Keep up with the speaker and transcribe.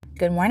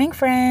Good morning,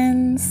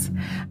 friends.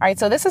 All right,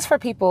 so this is for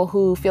people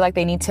who feel like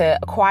they need to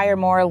acquire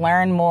more,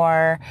 learn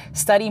more,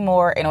 study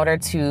more in order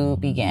to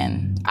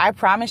begin. I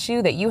promise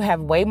you that you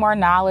have way more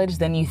knowledge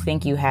than you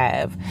think you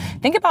have.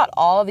 Think about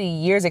all the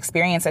years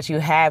experience that you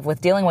have with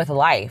dealing with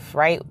life,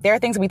 right? There are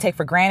things that we take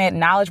for granted,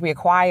 knowledge we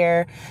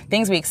acquire,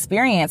 things we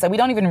experience that we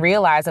don't even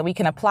realize that we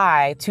can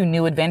apply to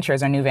new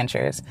adventures or new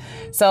ventures.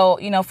 So,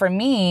 for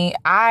me,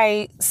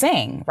 I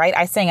sing, right?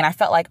 I sing and I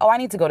felt like, I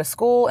need to go to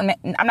school. And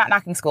I'm not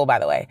knocking school, by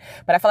the way,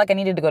 but I felt like I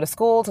needed to go to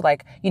school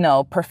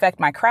to perfect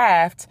my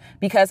craft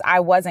because I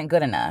wasn't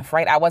good enough,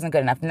 right? I wasn't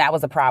good enough. And that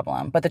was a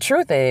problem. But the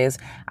truth is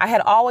I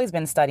had always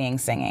been studying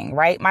singing,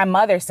 right? My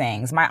mother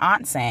sings, my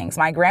aunt sings,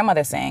 my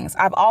grandmother sings.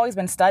 I've always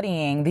been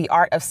studying the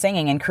art of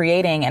singing and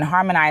creating and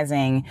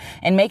harmonizing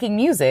and making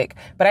music,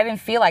 but I didn't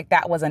feel like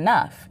that was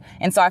enough.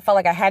 And so I felt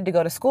like I had to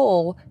go to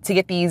school to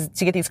get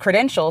these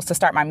credentials to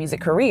start my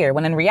music career,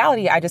 when in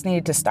reality, I just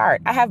needed to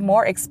start. I have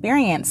more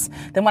experience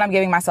than what I'm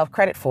giving myself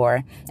credit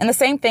for. And the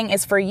same thing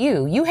is for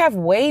you. You have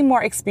way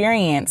more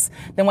experience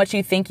than what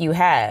you think you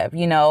have.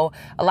 A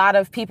lot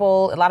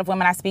of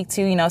women I speak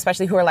to,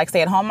 especially who are like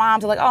stay-at-home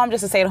moms, are like, I'm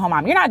just a stay-at-home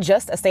mom. You're not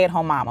just a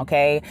stay-at-home mom,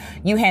 okay?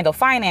 You handle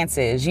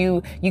finances,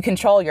 you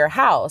control your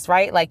house,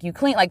 right? Like you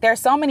clean, like there's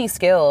so many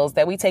skills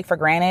that we take for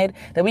granted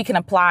that we can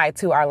apply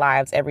to our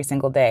lives every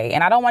single day.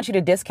 And I don't want you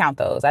to discount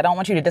those. I don't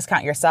want you to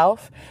discount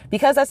yourself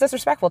because that's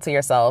disrespectful to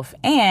yourself.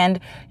 And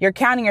you're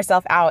counting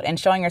yourself out and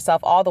showing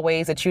yourself all the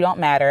ways that you don't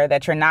matter,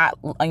 that you're not,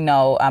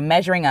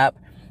 measuring up.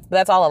 But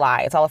that's all a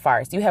lie. It's all a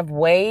farce. You have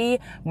way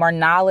more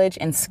knowledge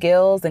and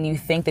skills than you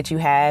think that you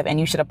have,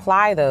 and you should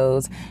apply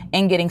those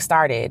in getting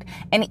started.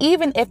 And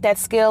even if that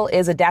skill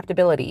is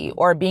adaptability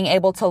or being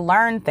able to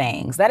learn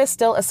things, that is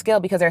still a skill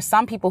because there's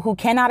some people who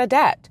cannot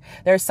adapt.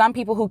 There's some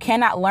people who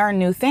cannot learn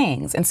new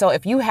things. And so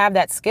if you have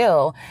that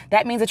skill,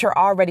 that means that you're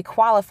already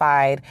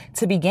qualified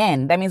to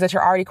begin. That means that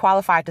you're already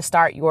qualified to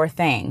start your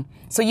thing.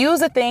 So use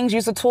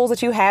the tools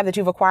that you have, that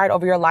you've acquired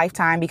over your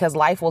lifetime, because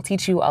life will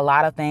teach you a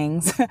lot of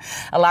things,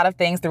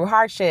 through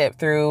hardship,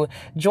 through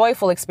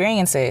joyful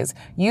experiences.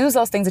 Use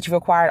those things that you've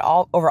acquired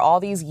over all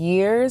these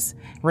years,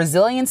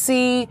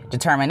 resiliency,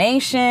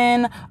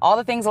 determination, all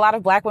the things a lot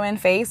of Black women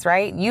face,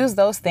 right? Use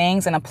those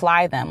things and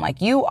apply them.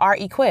 Like, you are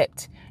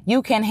equipped.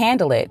 You can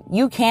handle it.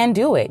 You can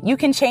do it. You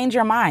can change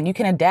your mind. You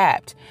can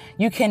adapt.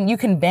 You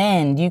can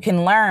bend. You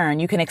can learn.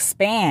 You can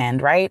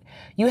expand, right?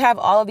 You have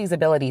all of these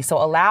abilities. So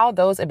allow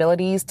those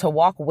abilities to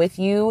walk with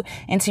you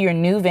into your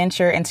new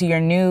venture, into your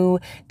new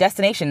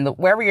destination,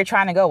 wherever you're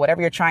trying to go, whatever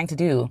you're trying to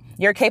do.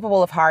 You're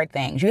capable of hard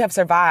things. You have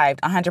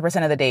survived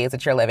 100% of the days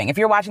that you're living. If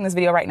you're watching this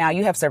video right now,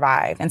 you have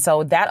survived. And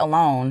so that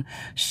alone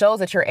shows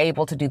that you're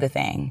able to do the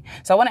thing.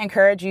 So I want to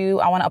encourage you.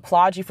 I want to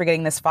applaud you for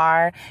getting this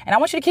far. And I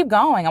want you to keep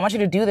going. I want you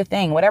to do the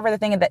thing. Whatever the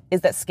thing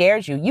that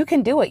scares you, you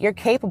can do it. You're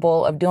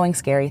capable of doing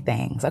scary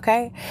things,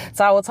 okay?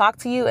 So I will talk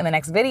to you in the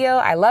next video.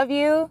 I love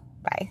you.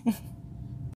 Bye.